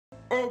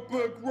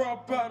Epic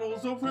rap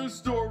battles of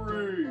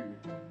history.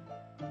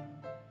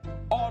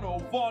 Otto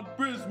von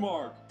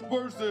Bismarck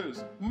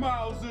versus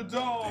Mao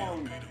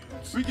Zedong.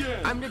 Begin.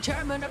 I'm the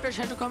chairman of the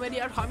Central Committee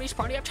of Communist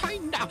Party of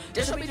China.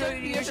 This will be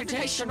the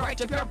dissertation right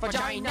of your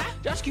vagina.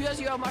 Just cause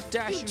your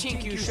mustache, you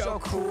think you're so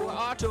cool.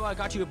 Otto, I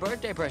got you a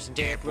birthday present,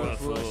 April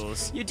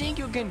Fools. You think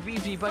you can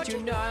beat me, but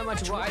you know how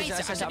much wiser.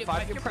 I set up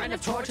 5 your plan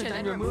of torture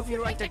and remove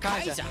you like the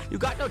Kaiser. You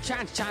got no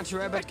chance,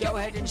 Chancellor, but go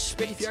ahead and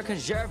spit if you're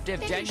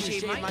conservative. Then you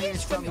shave my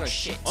ears from your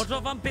shit.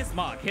 Otto von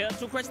Bismarck here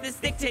to crush this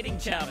dictating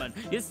chairman.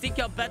 You stick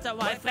your better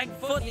wife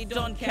Frankfurtly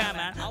don't care,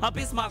 man. I'll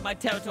Bismarck my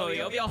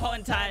territory over your whole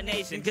entire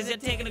nation, cause you're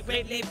taking a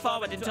great leap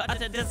forward into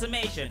utter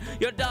decimation.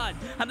 You're done.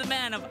 I'm the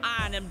man of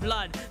iron and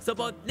blood, so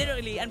both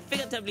literally and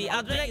figuratively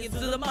I'll drag you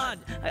through the mud.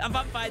 I'm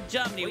from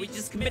Germany, we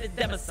just committed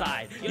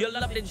democide. You're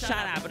loved in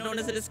China, but known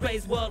as a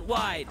disgrace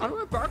worldwide. I'm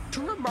about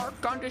to remark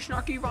on this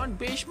snarky von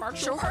Bismarck,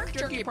 so hard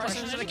jerky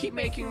presents and I keep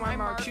making my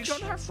marks. You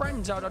don't have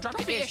friends out, I'll drop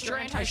you this, you're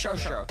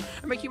anti-social.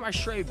 I make you my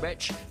slave,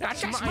 bitch.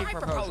 That's my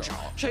proposal.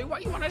 Say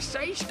what you wanna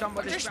say, scum,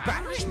 but this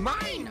battle is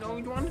mine. No,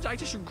 you wanna die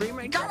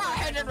disagreement? Go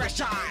ahead and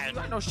resign. You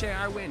got no say,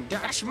 I win.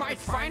 That's my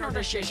final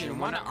decision.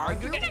 Wanna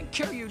argue? I'm gonna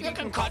kill you. You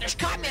can call this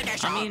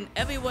communism. I mean,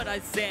 every word I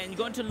say, and you're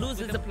going to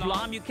lose its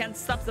aplomb. You can't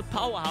stop the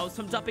powerhouse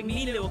from dropping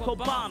lyrical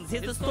bombs.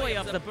 Here's the story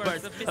of the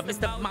birth of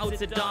Mr. Mao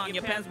Zedong.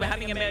 Your parents were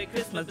having a Merry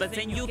Christmas, but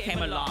then you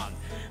came along.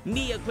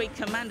 Me, a great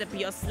commander, be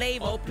your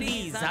slave, oh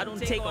please. I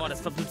don't take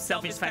orders from some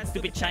selfish, fat,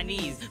 stupid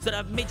Chinese. So that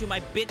I've made you my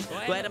bitch,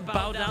 go ahead and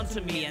bow down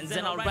to me, and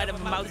then I'll write a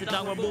Mao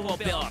Zedong removal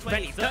bill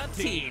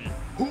 2013.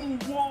 Who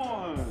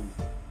won?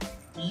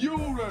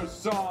 You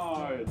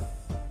decide.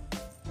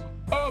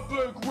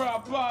 Epic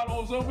rap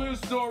battles of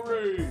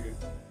history.